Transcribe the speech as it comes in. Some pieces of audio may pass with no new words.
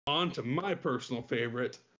on to my personal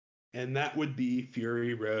favorite, and that would be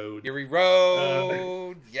Fury Road. Fury Uh,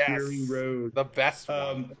 Road, Fury yes, Road. the best one.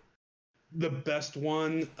 Um, the best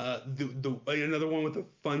one. The another one with a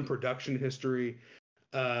fun production history.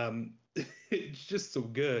 Um, it's just so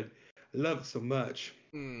good. I love it so much.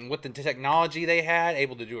 With the technology they had,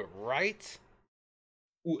 able to do it right.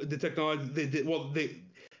 The technology they did well. They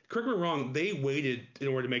correct me wrong. They waited in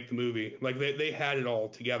order to make the movie. Like they had it all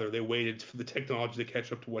together. They waited for the technology to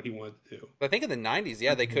catch up to what he wanted to do. I think in the '90s,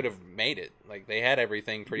 yeah, they could have made it. Like they had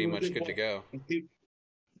everything pretty much good to Well, go.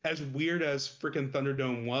 as weird as freaking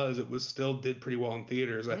Thunderdome was, it was still did pretty well in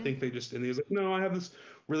theaters. I Mm. think they just and he was like, no, I have this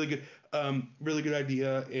really good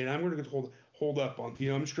idea, and I'm going to hold up on.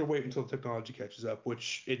 I'm just going to wait until the technology catches up,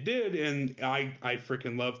 which it did, and I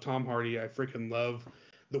freaking love Tom Hardy. I freaking love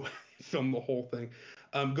the way he filmed the whole thing.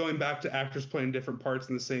 Going back to actors playing different parts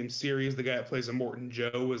in the same series, the guy that plays Immortan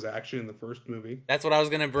Joe was actually in the first movie. That's what I was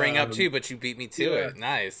gonna bring up Um, too, but you beat me to yeah, it.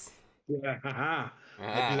 Nice. yeah, haha. I do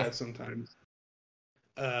Ah, that sometimes.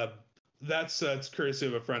 Uh, that's it's courtesy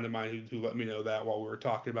of a friend of mine who let me know that while we were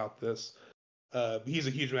talking about this. He's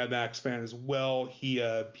a huge Mad Max fan as well. He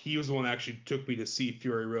was the one that actually took me to see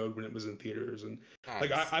Fury Road when it was in theaters, and like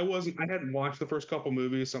nice. I hadn't watched the first couple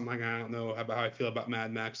movies, so I'm like I don't know about how I feel about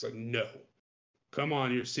Mad Max. Like no, come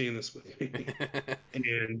on, you're seeing this with me,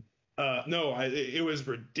 and no, it was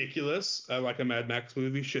ridiculous, like a Mad Max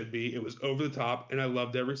movie should be. It was over the top, and I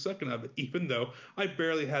loved every second of it, even though I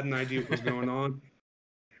barely had an idea what was going on.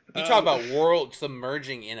 You talk Um, about world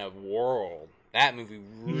submerging in a world. That movie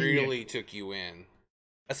yeah, really took you in.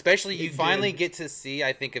 Especially you it finally did. get to see,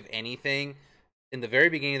 I think, of anything in the very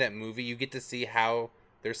beginning of that movie, you get to see how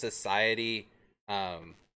their society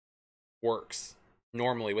um, works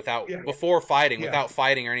normally Yeah, yeah. without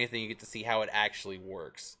fighting or anything. You get to see how it actually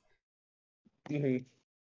works, hmm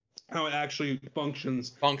How it actually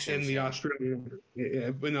functions functions. Yeah.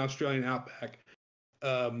 In the Australian outback,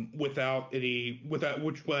 without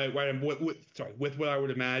with what I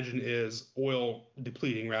would imagine is oil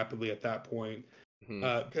depleting rapidly at that point. Hmm.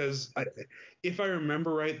 Because if I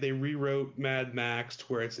remember right, they rewrote Mad Max to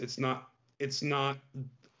where it's not it's not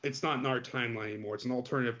in our timeline anymore. It's an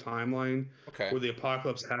alternative timeline Okay. where the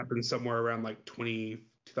apocalypse happened somewhere around like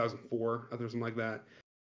 2004, or something like that.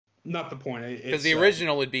 Not the point. Because the It's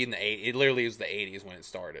original would be in the eight. It literally was the '80s when it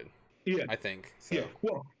started. yeah, I think yeah. so.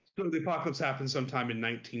 Well, so the apocalypse happened sometime in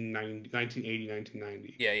 1990, 1980,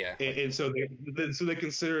 1990. Yeah, yeah. Like And so they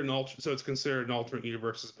consider it an so it's considered an alternate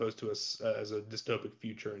universe as opposed to as a dystopic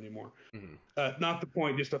future anymore. mhm. Not the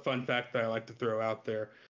point, just a fun fact that I like to throw out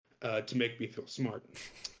there to make me feel smart.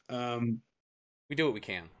 Um, We do what we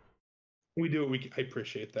can. we do it. I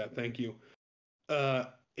appreciate that. Thank you. Uh,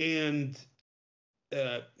 and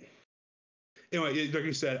uh, anyway, like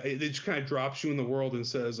you said, it just kind of drops you in the world and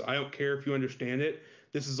says, I don't care if you understand it.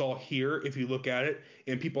 This is all here if you look at it.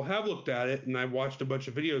 And people have looked at it, and I've watched a bunch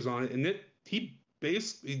of videos on it, and he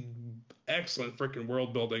basically excellent freaking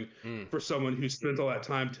world building Mm. for someone who spent all that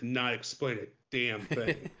time to not explain a damn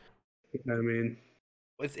thing. You know what I mean?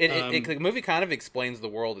 The movie kind of explains the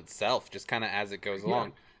world itself, just kind of as it goes Yeah.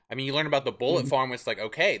 along. I mean, you learn about the bullet farm. It's like,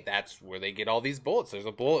 okay, that's where they get all these bullets. There's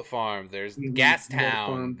a bullet farm. There's Gas Bullet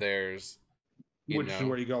Town. farm, There's, you which is know,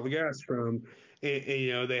 where you get all the gas from.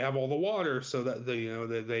 And they have all the water, so that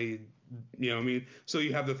I mean, so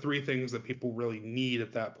you have the three things that people really need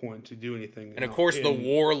at that point to do anything. and of course the And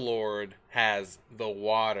warlord has the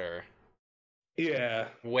water yeah,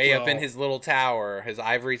 way up in well, his little tower, his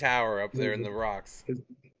ivory tower up there his, in the rocks. his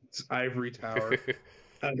ivory tower,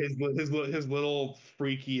 his little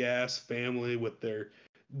freaky ass family with their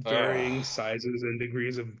varying Ugh. sizes and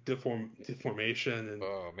degrees of deformation, and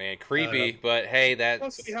Oh man, uh, creepy. But hey,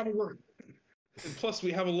 plus we that's have a plus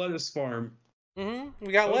we have a lettuce farm.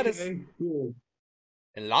 we got lettuce Okay, cool.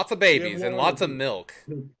 and lots of We have babies and water. lots of milk.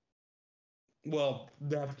 Well,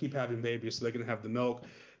 they have to keep having babies so they can have the milk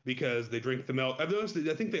because they drink the milk. I've noticed that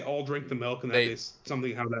I think they all drink the milk and that They is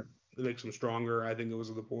something how that makes them stronger. I think it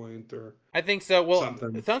was the point or I think so. Well,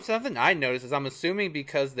 something. something I noticed is I'm assuming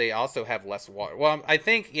because they also have less water. Well, I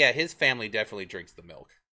think yeah, his family definitely drinks the milk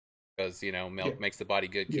because Yeah, milk makes the body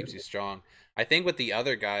good, yeah. keeps you strong. I think with the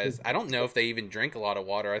other guys, I don't know if they even drink a lot of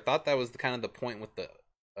water. I thought that was kind of the point with the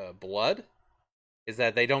blood is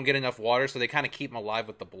that they don't get enough water, so they kind of keep them alive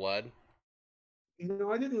with the blood.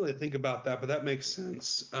 I didn't really think about that, but that makes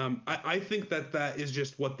sense. I think that is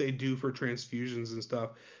just what they do for transfusions and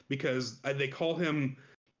stuff because they call him.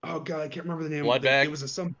 Oh God, I can't remember the name. Blood It bag. was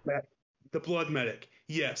the blood medic.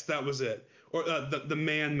 Yes, that was it, or the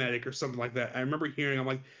man medic or something like that. I remember hearing. I'm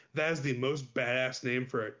like, that is the most badass name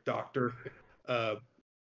for a doctor. Uh,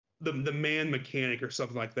 the man mechanic or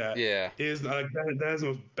something like that. Yeah. Is that is the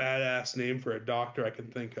most badass name for a doctor I can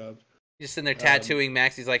think of. Just sitting there tattooing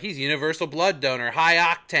Max. He's like, he's universal blood donor, high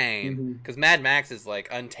octane. Mhm. Because Mad Max is like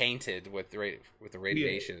untainted with the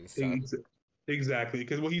radiation and stuff. Exactly,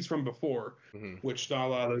 because he's from before, Mm-hmm. which not a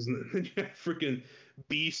lot of those. Freaking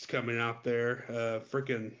Beast coming out there,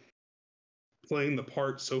 freaking playing the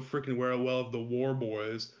part so freaking well of the War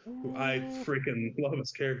Boys, who I freaking love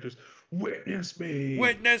as characters. Witness me,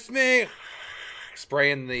 witness me.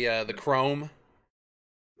 Spraying the chrome.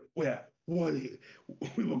 Yeah, what?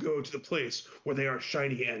 We will go to the place where they are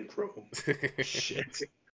shiny and chrome. Shit,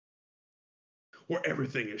 where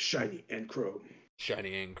everything is shiny and chrome.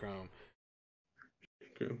 Shiny and chrome.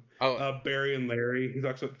 Oh, Barry and Larry. He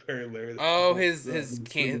talks about Barry and Larry. Oh,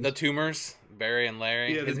 the tumors, Barry and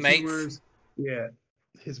Larry. Yeah, his the mates. Tumors, yeah,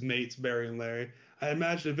 his mates, Barry and Larry. I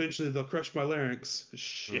imagine eventually they'll crush my larynx.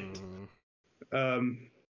 Shit.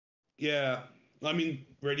 Yeah. I mean,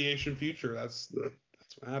 radiation future. That's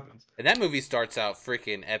what happens. And that movie starts out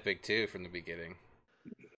freaking epic too from the beginning.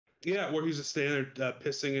 Yeah, where he's just standing there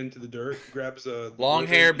pissing into the dirt, grabs a long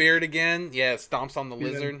hair, beard again. Yeah, stomps on the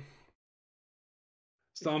lizard.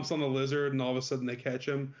 Stomps on the lizard, and all of a sudden they catch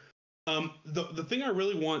him. The thing I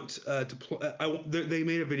really want to play, they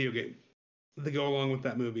made a video game to go along with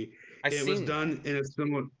that movie. It was done in a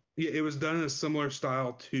similar. Yeah, it was done in a similar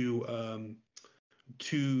style to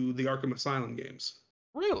the Arkham Asylum games.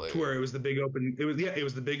 Really? To where it was the big open. It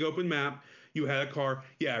was the big open map. You had a car.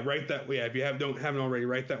 Yeah, write that. Yeah, if you haven't already,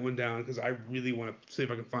 write that one down because I really want to see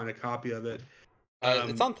if I can find a copy of it.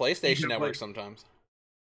 It's on PlayStation Network sometimes.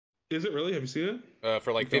 Is it really? Have you seen it?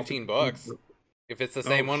 For like $15. If it's the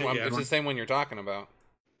same one, it's the same one you're talking about.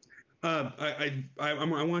 I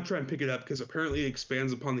want to try and pick it up because apparently it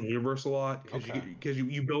expands upon the universe a lot. Because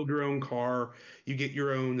you build your own car, you get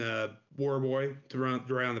your own war boy to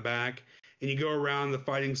ride on the back, and you go around the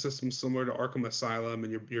fighting system similar to Arkham Asylum,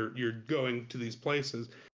 and you're going to these places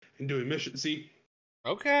and doing missions. See,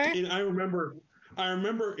 and I remember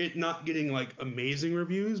it not getting like amazing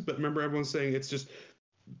reviews, but remember everyone saying it's just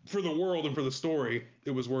for the world and for the story,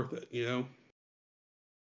 it was worth it. You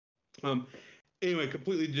know. Anyway,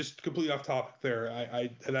 completely off topic there.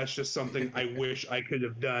 That's just something I wish I could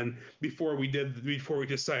have done before we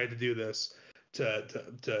decided to do this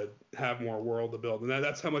to have more world to build. And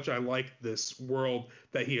that's how much I like this world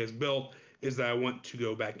that he has built, is that I want to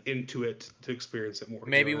go back into it to experience it more.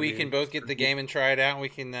 Maybe we can both get the game and try it out, and we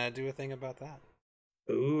can do a thing about that.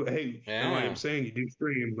 Oh, hey, yeah. No, I am saying you do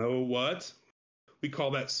stream. Oh, what? We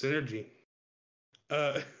call that synergy.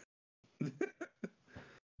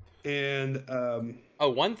 And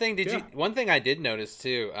one thing I did notice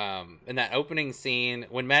too, in that opening scene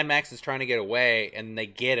when Mad Max is trying to get away and they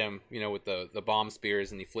get him, with the bomb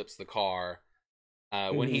spears, and he flips the car.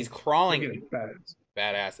 When he's crawling,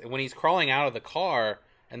 badass. And when he's crawling out of the car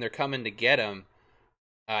and they're coming to get him,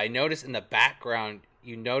 I noticed in the background,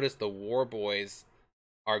 you notice the War Boys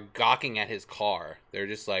are gawking at his car. They're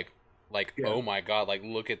just like, oh my god, like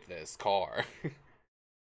look at this car.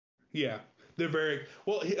 Yeah. They're very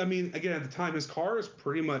well. I mean, again, at the time, his car is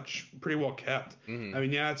pretty well kept. Mm-hmm. I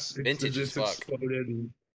mean, yeah, it's exploded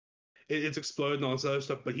and it's exploded and all this other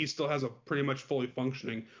stuff, but he still has a pretty much fully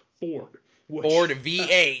functioning Ford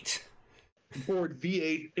V8. Ford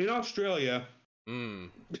V8 in Australia.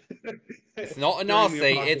 It's not an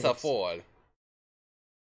Aussie. It's a Ford.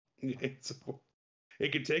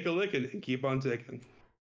 It can take a licking and keep on ticking.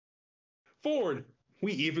 Ford.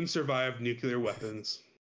 We even survived nuclear weapons.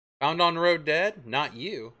 Found on the road dead? Not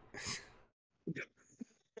you.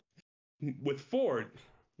 With Ford.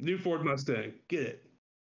 New Ford Mustang. Get it.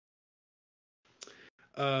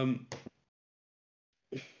 And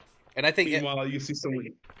I think meanwhile you see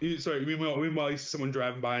someone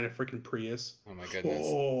driving by in a freaking Prius. Oh my goodness.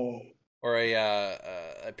 Oh. Or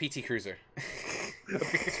a PT Cruiser. A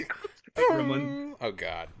Gremlin. Oh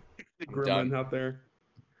god. A Gremlin out there.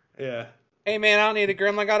 Yeah. Hey man, I don't need a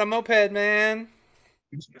Gremlin, I got a moped, man.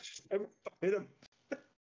 Hit him.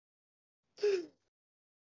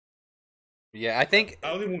 Yeah, I think I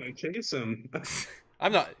don't even want to chase him.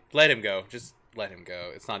 I'm not. Let him go. Just let him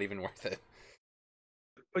go. It's not even worth it.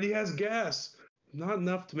 But he has gas. Not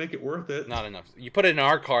enough to make it worth it. Not enough. You put it in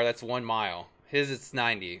our car, that's 1 mile. His, it's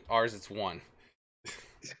 90. Ours, it's 1.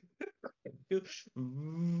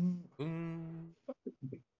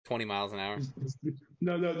 20 miles an hour.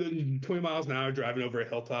 No, 20 miles an hour driving over a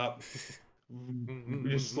hilltop.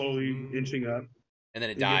 Just slowly inching up. And then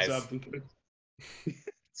it dies.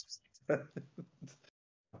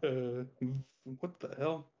 What the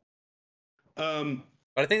hell?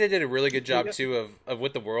 But I think they did a really good job Yeah. too of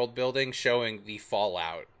with the world building, showing the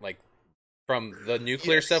fallout, like from the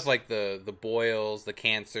nuclear stuff, Yes, like the boils, the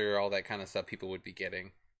cancer, all that kind of stuff people would be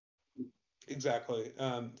getting. exactly.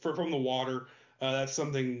 From the water, that's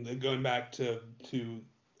something that going back to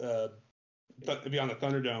uh, Beyond the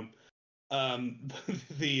Thunderdome.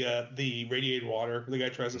 The radiated water. The guy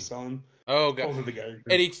tries to sell him. Oh god! Calls it the guy.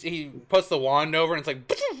 And he puts the wand over, and it's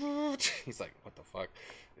like he's like, what the fuck?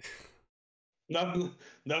 Nothing,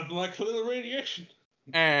 nothing like a little radiation.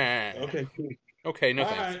 Ah, Okay, cool. okay, no All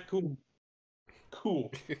thanks. right, cool,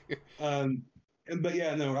 cool. Um, but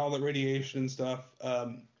yeah, no, all the radiation and stuff.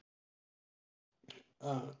 Uh,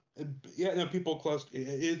 yeah, no, people close.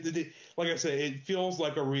 Like I said, it feels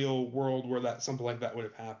like a real world where that something like that would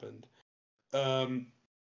have happened. Um,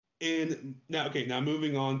 and now, okay, now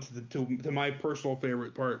moving on to my personal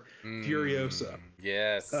favorite part, Furiosa.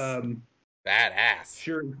 Yes, Um, badass.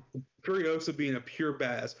 Furiosa being a pure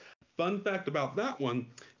badass. Fun fact about that one: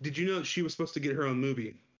 did you know that she was supposed to get her own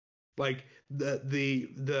movie? Like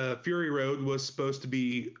the Fury Road was supposed to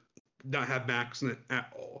be not have Max in it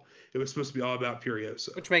at all. It was supposed to be all about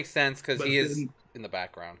Furiosa. Which makes sense because he But is then, in the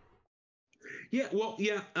background. yeah, well,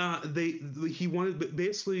 yeah, he wanted, but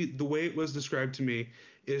basically the way it was described to me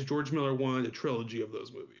is George Miller wanted a trilogy of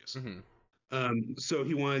those movies. Mm-hmm. So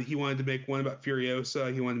he wanted to make one about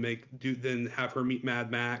Furiosa. He wanted to then have her meet Mad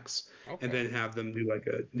Max, and Okay. then have them do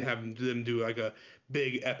like a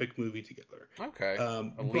big epic movie together. Okay. A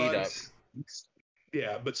lead But up.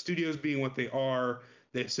 yeah, but studios being what they are,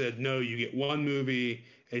 they said no, you get one movie,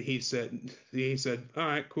 and he said all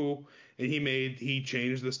right, cool, and he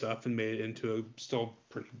changed the stuff and made it into a still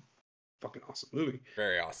pretty fucking awesome movie.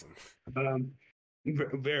 Very awesome. Um,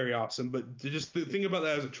 very awesome. But just the thing about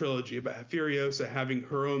that as a trilogy, about Furiosa having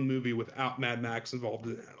her own movie without Mad Max involved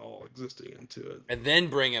in it at all existing into it. And then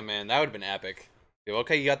bring him in. That would have been epic.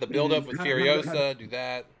 Okay, you got the build up with Furiosa. Do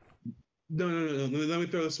that. No, no, no, no. Let me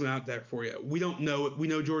throw this one out there for you. We don't know. We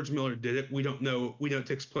know George Miller did it. We don't know. We know it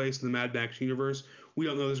takes place in the Mad Max universe. We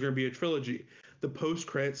don't know there's going to be a trilogy. The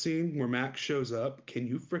post-credit scene where Max shows up. Can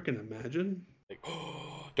you freaking imagine? Like,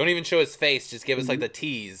 don't even show his face. Just give us like Mhm. the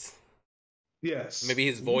tease. Yes. Maybe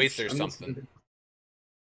his voice or I'm something.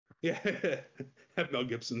 yeah. Have Mel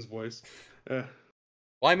Gibson's voice. Uh,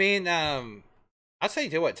 Well, I mean, I'll tell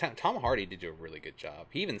you what. Tom Hardy did do a really good job.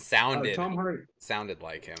 He even Tom Hardy. sounded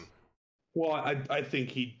like him. Well, I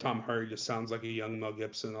think Tom Hardy just sounds like a young Mel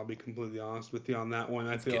Gibson. I'll be completely honest with you on that one.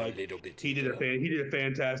 I Let's feel get a like little bit he did deeper. he did a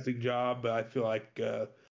fantastic job, but I feel like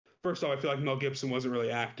first off, I feel like Mel Gibson wasn't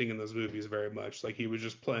really acting in those movies very much. Like he was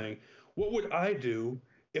just playing. What would I do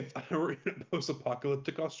if I were in a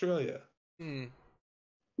post-apocalyptic Australia? Hmm.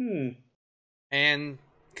 Hmm. And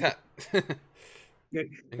cut.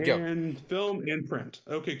 And go. And film and print.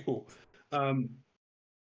 Okay, cool. Um,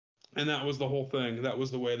 and that was the whole thing. That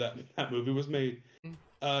was the way that movie was made.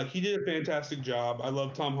 He did a fantastic job. I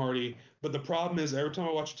love Tom Hardy, but the problem is every time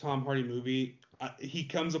I watch a Tom Hardy movie, he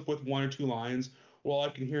comes up with one or two lines. All I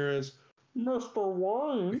can hear is "Mr.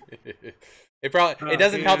 Wayne," It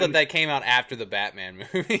doesn't help that and that came out after the Batman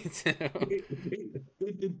movie too.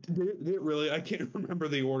 did it really? I can't remember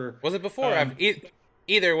the order. Was it before or Um, after?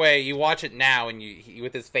 Either way, you watch it now and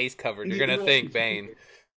with his face covered, you're gonna well, think Bane.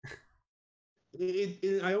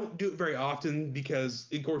 I don't do it very often because,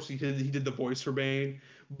 of course, he did the voice for Bane,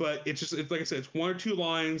 but it's like I said, it's one or two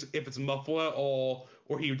lines. If it's muffled at all,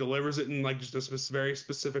 or he delivers it in like just a very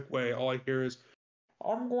specific way, all I hear is,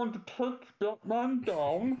 "I'm going to take that man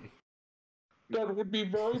down. That would be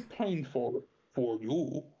very painful for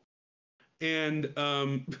you." And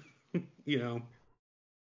you know,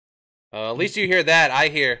 At least you hear that. I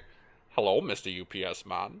hear, "Hello, Mr. UPS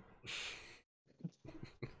man.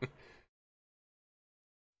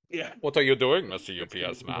 yeah, What are you doing, Mr.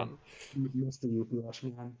 UPS man?" Mr. UPS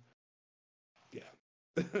man. Yeah.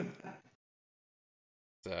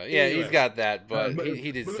 Yeah, he's Anyway, got that, but but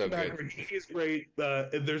he did so good. he's great.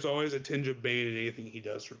 There's always a tinge of Bane in anything he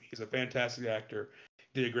does for me. He's a fantastic actor.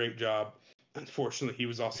 He did a great job. Unfortunately, he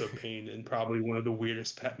was also Bane in probably one of the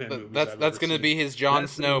weirdest Batman movies I've That's ever gonna seen. be his Jon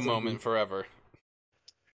That's Snow saying something. moment forever.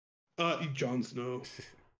 Jon Snow.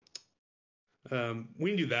 We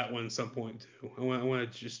can do that one at some point too. I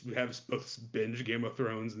want to just have us both binge Game of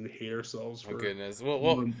Thrones and hate ourselves Oh for goodness,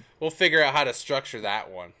 one. we'll figure out how to structure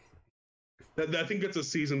that one. I think that's a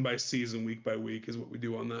season by season, week by week, is what we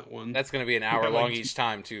do on that one. That's gonna be an We hour have long like each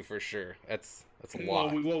time too, for sure. That's a well,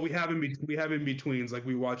 lot. we have in betweens. Like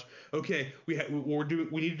we watch. Okay, we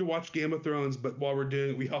need to watch Game of Thrones, but while we're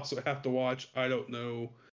doing it, we also have to watch. I don't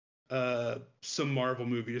know, some Marvel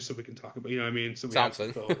movie just so we can talk about. You know what I mean? So we have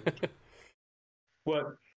some Something. filler.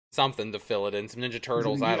 What? something to fill it in. Some Ninja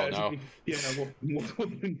Turtles. I don't know. Yeah, We'll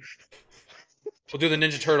do the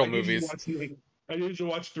Ninja Turtle movies. I usually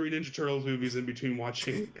watch 3 Ninja Turtles movies in between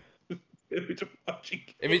watching.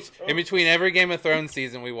 In between every Game of Thrones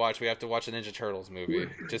season we watch, we have to watch a Ninja Turtles movie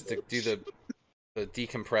just to do the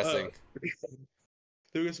decompressing.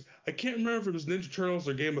 I can't remember if it was Ninja Turtles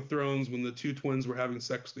or Game of Thrones when the 2 twins were having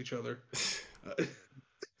sex with each other.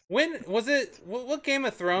 When was it? What Game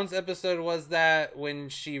of Thrones episode was that when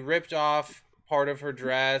she ripped off part of her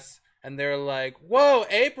dress and they're like, "Whoa,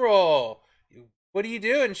 April, what are you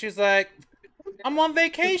doing?" And she's like, "I'm on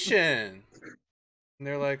vacation." And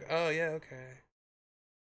they're like, "Oh yeah, okay."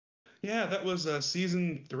 Yeah, that was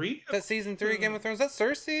season 3. That season 3 Game of Thrones. Is that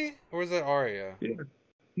Cersei or was that Arya? Yeah.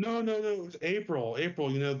 No, it was April. April,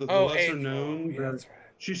 the lesser known. Yeah, that's right.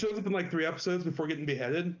 She shows up in like 3 episodes before getting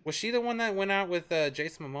beheaded. Was she the one that went out with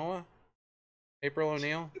Jason Momoa? April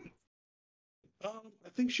O'Neil? I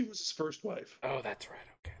think she was his first wife. Oh, that's right.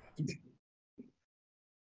 Okay.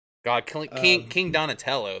 God, King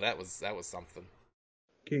Donatello. That was something.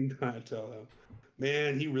 King Donatello.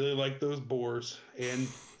 Man, he really liked those boars and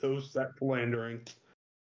that philandering.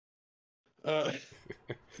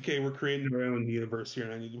 Okay, we're creating our own universe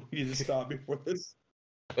here, and we need to stop before this.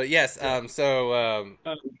 But yes, yeah.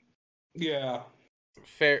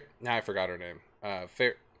 Now I forgot her name.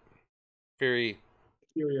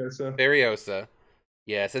 Furiosa.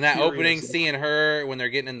 Yes, and that opening, seeing her when they're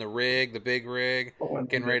getting in the big rig,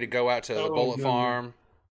 getting ready to go out to the bullet farm.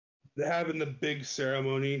 Having the big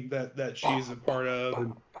ceremony that she's a part of.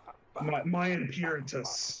 And my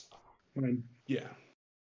imperitus. Yeah.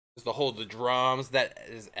 Just to hold the drums, that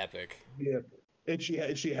is epic. Yeah. And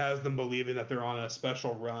she has them believing that they're on a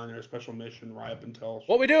special run or a special mission right up until...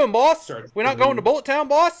 What we doing, boss? We're not going to Bullet Town,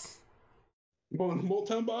 boss? Going to Bullet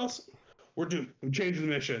Town, boss? We're changing the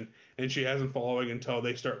mission. And she has them following until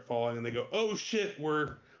they start following and they go, "Oh shit,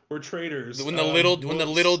 we're traitors." When the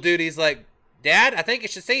little dude's like, "Dad, I think you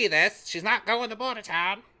should see this. She's not going to Bullet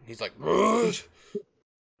Town." He's like, "Ugh.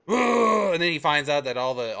 Ugh." And then he finds out that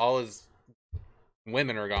all his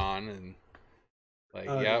women are gone and like,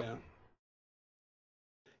 yep.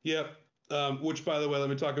 Yeah. Yep. Which, by the way, let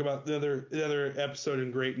me talk about the other episode in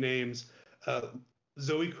great names.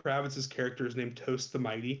 Zoe Kravitz's character is named Toast the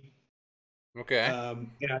Mighty. Okay. And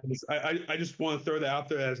I just want to throw that out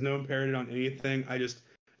there as no parodied on anything.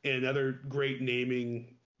 Another great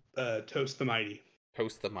naming, Toast the Mighty.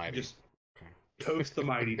 Toast the Mighty. Just Toast the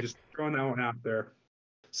Mighty. Just throwing that one out there.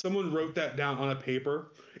 Someone wrote that down on a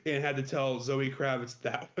paper and had to tell Zoe Kravitz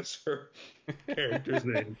that was her character's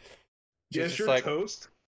name. Yes, you're like, Toast.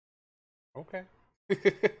 Okay.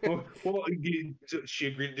 well, she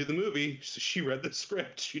agreed to do the movie. She read the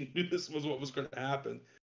script. She knew this was what was going to happen.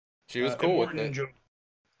 She was cool with it.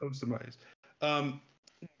 Toast the Mighty.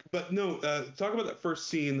 But no, talk about that first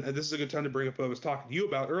scene. This is a good time to bring up what I was talking to you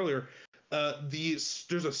about earlier. There's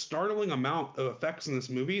a startling amount of effects in this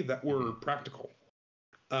movie that were practical.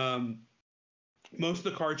 Most of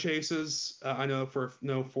the car chases, I know for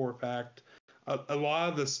a fact. A lot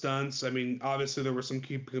of the stunts, I mean, obviously there were some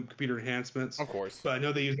computer enhancements. Of course. But I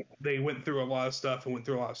know they went through a lot of stuff and went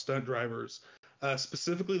through a lot of stunt drivers.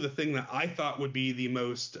 Specifically, the thing that I thought would be the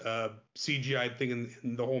most CGI thing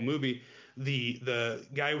in the whole movie, the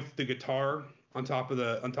guy with the guitar on top of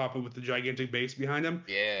with the gigantic bass behind him.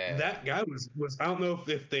 Yeah. That guy was I don't know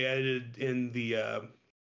if they edited in the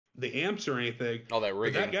amps or anything. All that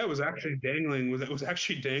rigging. But that guy was actually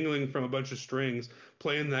dangling from a bunch of strings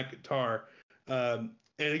playing that guitar. And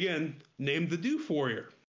again, named the Doof Warrior.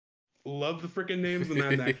 Love the freaking names in the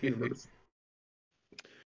Mad Max universe.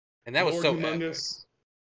 And that was Lord so humongous.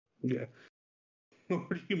 Epic. Yeah.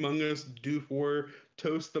 Lord Humongous, Doof Warrior,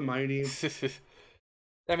 Toast the Mighty.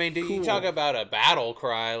 I mean, cool. You talk about a battle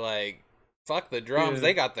cry, like, fuck the drums. Yeah.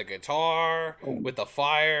 They got the guitar with the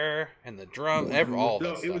fire and the drum, all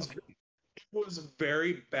that stuff. It was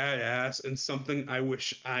very badass and something I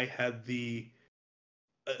wish I had the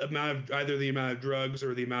amount of drugs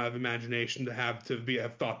or the amount of imagination to have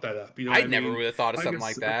thought that up. You know, I never would have thought of something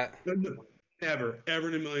like that. Never, ever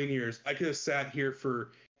in a million years. I could have sat here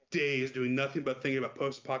for days doing nothing but thinking about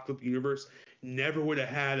post-apocalyptic universe. Never would have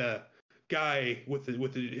had a guy with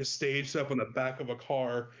his stage stuff on the back of a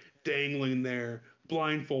car, dangling there,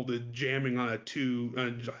 blindfolded, jamming on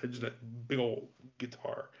just a big old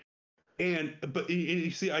guitar. But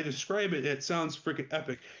you see, I describe it. It sounds freaking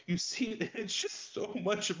epic. You see, it's just so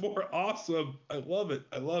much more awesome. I love it.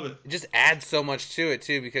 It just adds so much to it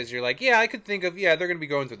too, because you're like, yeah, I could think of, they're gonna be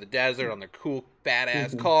going through the desert on their cool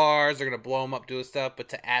badass cars. They're gonna blow them up, doing stuff. But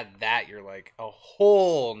to add that, you're like a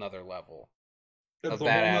whole nother level. of It's a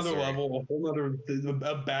whole nother badassery. level, a whole nother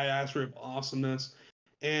a badassery of awesomeness.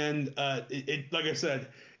 And like I said,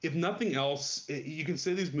 if nothing else, you can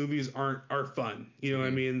say these movies are fun. You know what I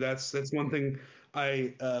Mm-hmm. mean? That's one thing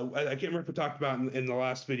I can't remember if we talked about in the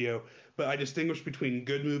last video, but I distinguish between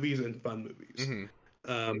good movies and fun movies.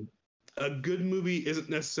 Mm-hmm. Um, a good movie isn't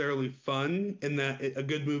necessarily fun in that a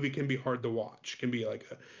good movie can be hard to watch. Can be like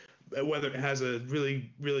whether it has a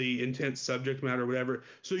really really intense subject matter or whatever.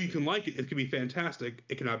 So you can like it. It can be fantastic.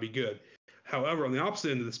 It cannot be good. However, on the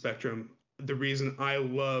opposite end of the spectrum, the reason I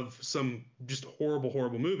love some just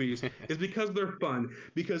horrible movies is because they're fun.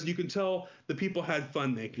 Because you can tell the people had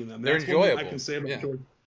fun making them. They're That's one thing I enjoyable. can say about Yeah. George.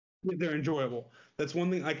 They're enjoyable. That's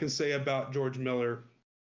one thing I can say about George Miller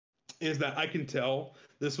is that I can tell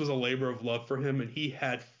this was a labor of love for him, and he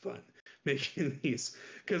had fun making these.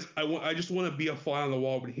 Because I just want to be a fly on the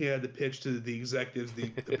wall when he had to pitch to the executives the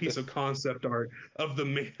piece of concept art of the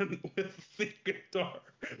man with the guitar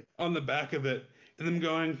on the back of it, and them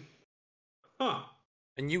going, huh.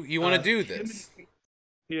 And you want to do Him, this?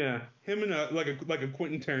 yeah, him and like a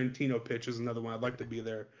Quentin Tarantino pitch is another one. I'd like to be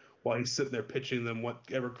there while he's sitting there pitching them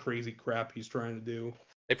whatever crazy crap he's trying to do.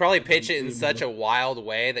 They probably pitch it in such a wild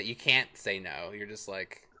way that you can't say no. You're just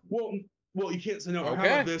like, well, you can't say no. Or how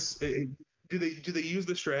okay. about this? Do they use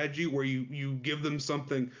the strategy where you give them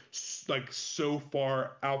something like so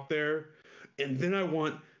far out there, and then I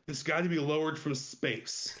want this guy to be lowered from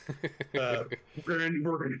space. We're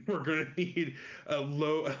gonna need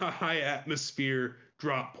a high atmosphere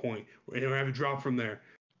drop point, and we have to drop from there.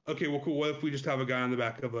 Okay, well, cool. What if we just have a guy on the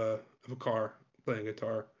back of a car playing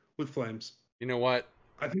guitar with flames? You know what?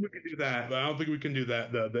 I think we can do that, but I don't think we can do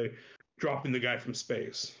that. They dropping the guy from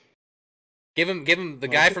space. Give him the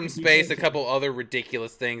guy from space, a couple other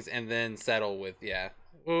ridiculous things, and then settle with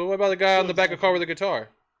Well, what about the guy on the back of the car with a guitar?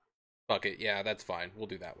 Fuck it, yeah, that's fine. We'll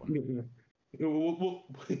do that one.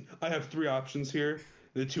 I have 3 options here.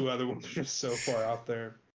 The 2 other ones are just so far out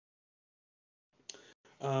there.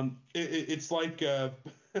 It's like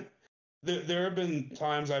there have been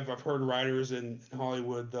times I've heard writers in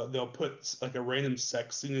Hollywood they'll put like a random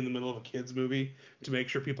sex scene in the middle of a kids movie to make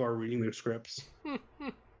sure people are reading their scripts.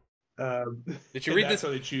 Did you read this? How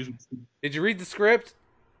they choose. Did you read the script?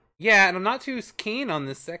 Yeah, and I'm not too keen on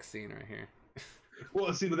this sex scene right here.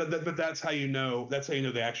 Well, see, but that's how you know. That's how you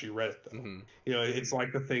know they actually read it, though. Mm-hmm. You know, it's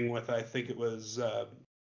like the thing with I think it was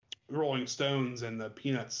Rolling Stones and the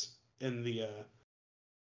Peanuts in the.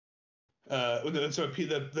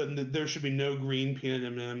 There should be no green peanut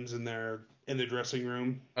M&Ms in the dressing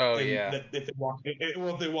room. Oh, and yeah. If they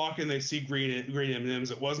walk in, they see green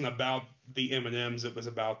M&Ms. It wasn't about the M&Ms. It was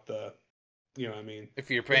about the, you know what I mean.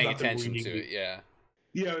 If you're paying attention to it, yeah.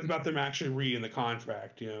 Yeah, it was about them actually reading the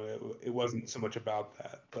contract. You know, it wasn't so much about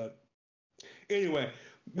that. But anyway,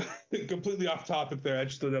 completely off topic there.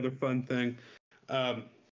 Just another fun thing. Yeah.